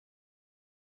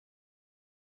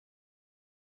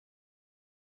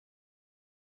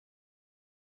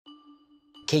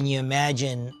Can you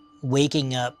imagine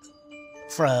waking up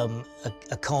from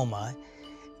a coma,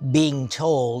 being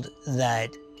told that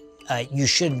you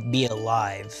shouldn't be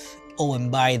alive? Oh, and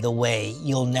by the way,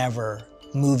 you'll never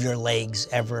move your legs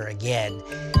ever again.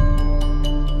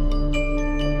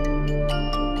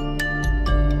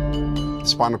 The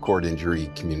spinal cord injury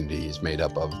community is made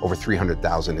up of over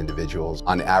 300,000 individuals.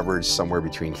 On average, somewhere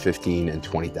between 15 and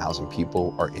 20,000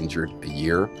 people are injured a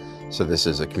year. So this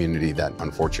is a community that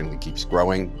unfortunately keeps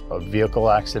growing. A vehicle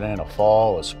accident, a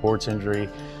fall, a sports injury,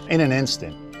 in an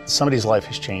instant, somebody's life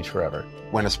has changed forever.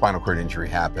 When a spinal cord injury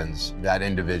happens, that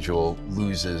individual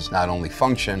loses not only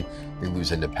function, they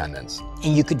lose independence.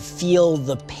 And you could feel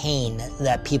the pain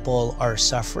that people are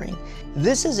suffering.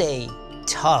 This is a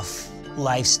tough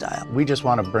lifestyle. We just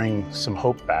want to bring some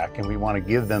hope back, and we want to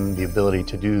give them the ability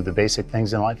to do the basic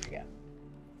things in life again.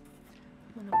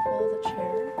 I'm going to pull the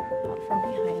chair out from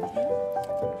behind you.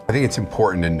 I think it's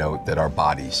important to note that our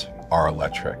bodies are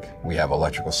electric. We have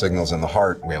electrical signals in the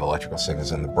heart, we have electrical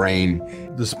signals in the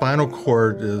brain. The spinal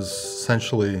cord is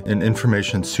essentially an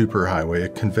information superhighway.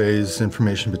 It conveys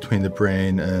information between the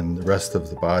brain and the rest of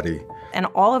the body. And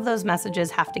all of those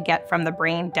messages have to get from the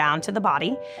brain down to the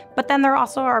body. But then there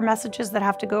also are messages that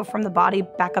have to go from the body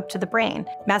back up to the brain.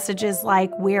 Messages like,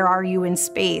 where are you in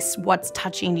space? What's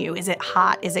touching you? Is it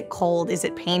hot? Is it cold? Is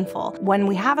it painful? When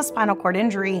we have a spinal cord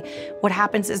injury, what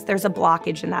happens is there's a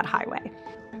blockage in that highway.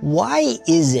 Why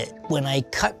is it when I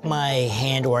cut my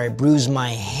hand or I bruise my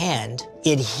hand,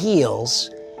 it heals,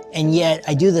 and yet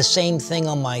I do the same thing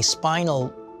on my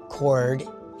spinal cord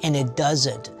and it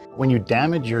doesn't? When you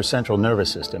damage your central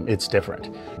nervous system, it's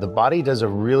different. The body does a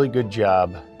really good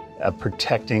job of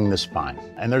protecting the spine,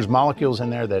 and there's molecules in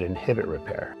there that inhibit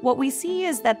repair. What we see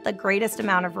is that the greatest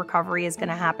amount of recovery is going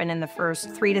to happen in the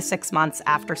first 3 to 6 months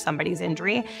after somebody's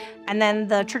injury, and then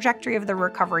the trajectory of the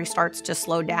recovery starts to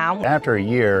slow down. After a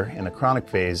year in the chronic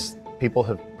phase, people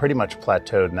have pretty much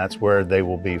plateaued, and that's where they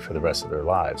will be for the rest of their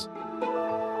lives.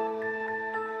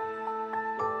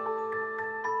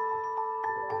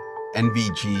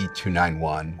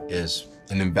 NVG-291 is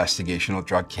an investigational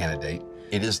drug candidate.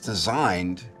 It is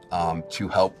designed to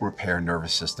help repair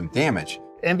nervous system damage.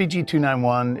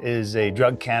 NVG-291 is a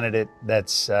drug candidate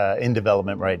that's in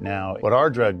development right now. What our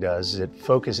drug does is it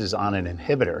focuses on an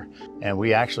inhibitor, and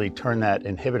we actually turn that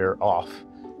inhibitor off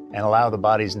and allow the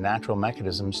body's natural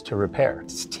mechanisms to repair.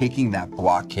 It's taking that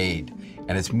blockade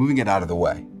and it's moving it out of the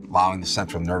way, allowing the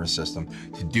central nervous system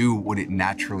to do what it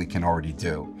naturally can already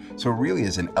do. So it really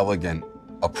is an elegant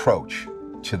approach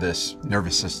to this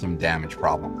nervous system damage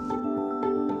problem.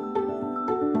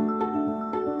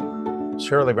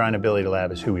 Shirley Ryan Ability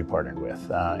Lab is who we partnered with,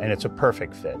 and it's a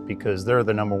perfect fit because they're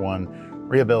the #1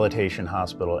 rehabilitation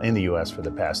hospital in the U.S. for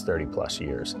the past 30+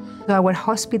 years. Our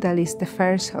hospital is the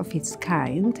first of its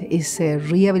kind. It's a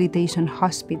rehabilitation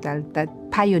hospital that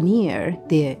pioneered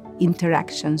the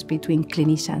interactions between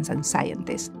clinicians and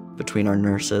scientists. Between our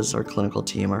nurses, our clinical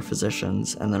team, our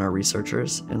physicians, and then our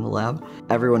researchers in the lab,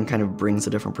 everyone kind of brings a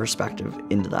different perspective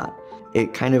into that.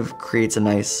 It kind of creates a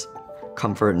nice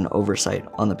comfort and oversight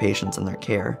on the patients and their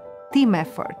care. Team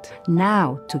effort.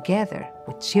 Now, together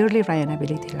with Shirley Ryan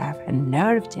Ability Lab and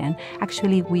Nervgen,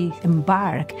 actually we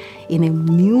embark in a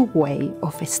new way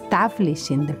of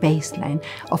establishing the baseline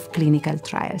of clinical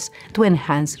trials to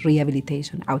enhance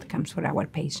rehabilitation outcomes for our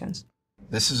patients.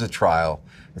 This is a trial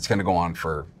that's going to go on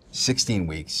for 16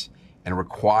 weeks and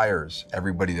requires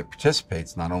everybody that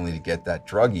participates not only to get that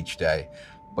drug each day,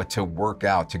 but to work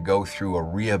out, to go through a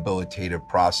rehabilitative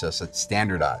process that's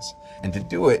standardized, and to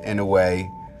do it in a way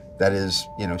that is,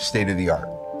 state of the art.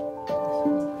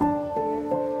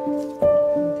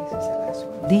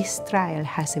 This trial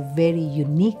has a very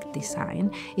unique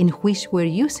design in which we're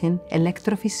using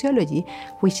electrophysiology,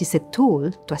 which is a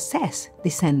tool to assess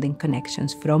descending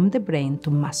connections from the brain to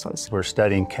muscles. We're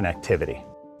studying connectivity.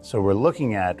 So we're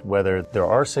looking at whether there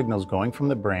are signals going from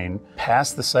the brain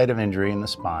past the site of injury in the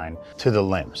spine to the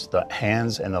limbs, the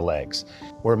hands and the legs.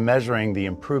 We're measuring the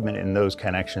improvement in those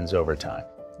connections over time.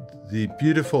 The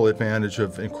beautiful advantage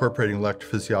of incorporating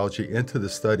electrophysiology into the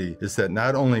study is that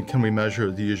not only can we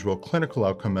measure the usual clinical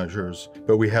outcome measures,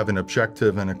 but we have an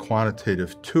objective and a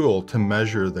quantitative tool to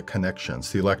measure the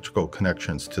connections, the electrical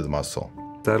connections to the muscle.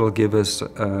 That'll give us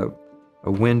a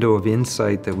window of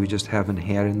insight that we just haven't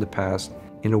had in the past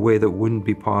in a way that wouldn't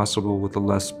be possible with a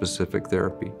less specific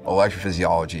therapy.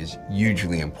 Electrophysiology is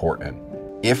hugely important.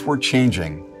 If we're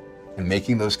changing and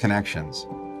making those connections,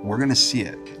 we're going to see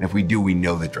it. And if we do, we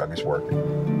know the drug is working.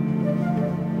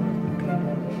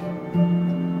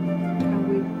 Can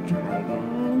we try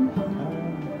again?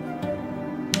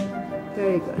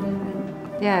 Very good.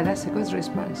 Yeah, that's a good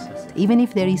response. Even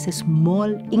if there is a small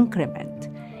increment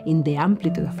in the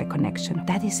amplitude of a connection,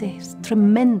 that is a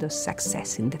tremendous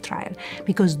success in the trial,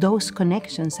 because those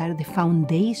connections are the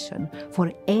foundation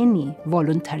for any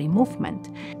voluntary movement.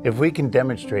 If we can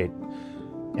demonstrate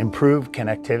improved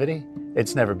connectivity,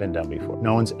 it's never been done before.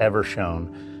 No one's ever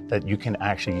shown that you can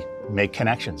actually make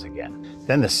connections again.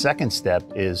 Then the second step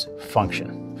is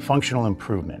function, functional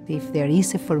improvement. If there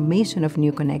is a formation of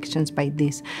new connections by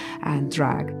this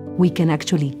drug, we can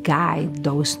actually guide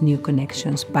those new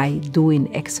connections by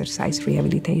doing exercise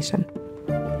rehabilitation.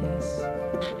 Yes.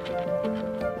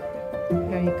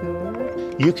 Very good.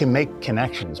 You can make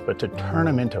connections, but to turn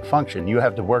them into function, you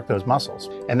have to work those muscles.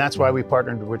 And that's why we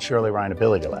partnered with Shirley Ryan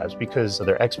Ability Labs, because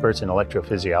they're experts in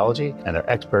electrophysiology and they're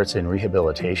experts in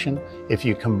rehabilitation. If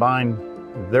you combine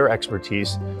their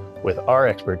expertise with our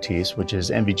expertise, which is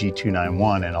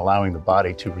NVG-291 and allowing the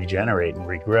body to regenerate and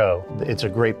regrow, it's a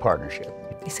great partnership.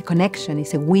 It's a connection,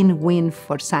 it's a win-win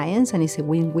for science, and it's a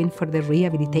win-win for the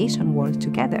rehabilitation world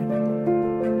together.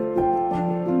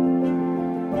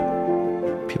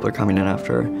 People are coming in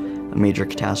after a major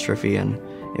catastrophe, and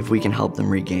if we can help them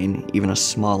regain even a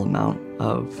small amount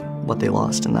of what they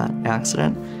lost in that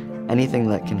accident, anything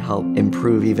that can help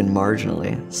improve even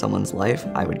marginally someone's life,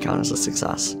 I would count as a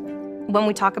success. When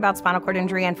we talk about spinal cord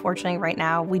injury, unfortunately right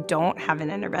now, we don't have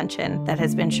an intervention that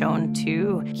has been shown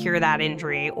to cure that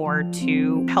injury or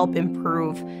to help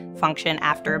improve function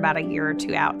after about a year or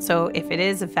two out. So if it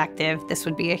is effective, this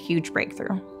would be a huge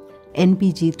breakthrough.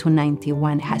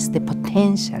 NVG-291 has the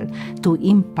potential to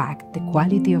impact the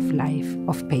quality of life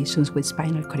of patients with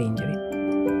spinal cord injury.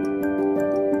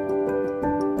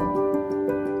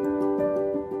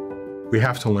 We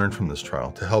have to learn from this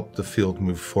trial. To help the field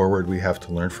move forward, we have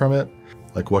to learn from it.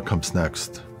 Like, what comes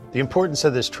next? The importance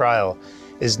of this trial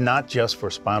is not just for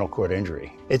spinal cord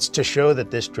injury. It's to show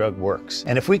that this drug works.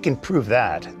 And if we can prove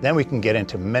that, then we can get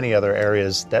into many other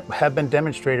areas that have been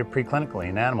demonstrated preclinically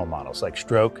in animal models, like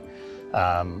stroke,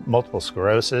 multiple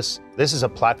sclerosis. This is a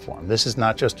platform. This is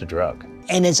not just a drug.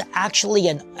 And it's actually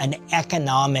an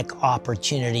economic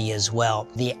opportunity as well.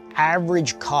 The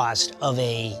average cost of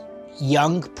a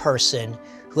young person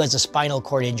who has a spinal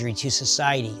cord injury to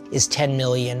society is $10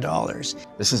 million.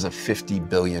 This is a $50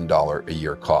 billion a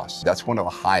year cost. That's one of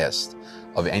the highest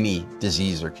of any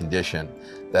disease or condition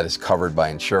that is covered by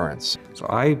insurance. So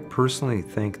I personally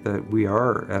think that we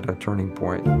are at a turning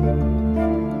point.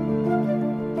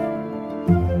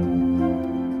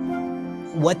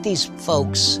 What these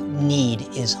folks need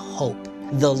is hope.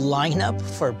 The lineup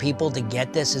for people to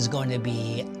get this is going to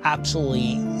be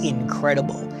absolutely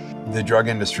incredible. The drug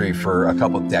industry for a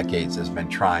couple of decades has been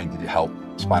trying to help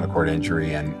spinal cord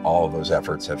injury, and all of those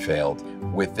efforts have failed.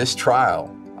 With this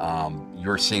trial,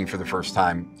 you're seeing for the first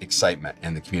time excitement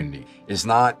in the community. It's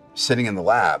not sitting in the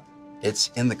lab,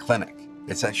 it's in the clinic.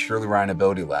 It's at Shirley Ryan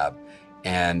Ability Lab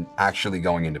and actually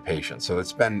going into patients. So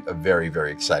it's been a very,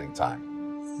 very exciting time.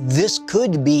 This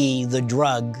could be the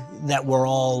drug that we're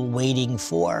all waiting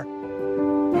for.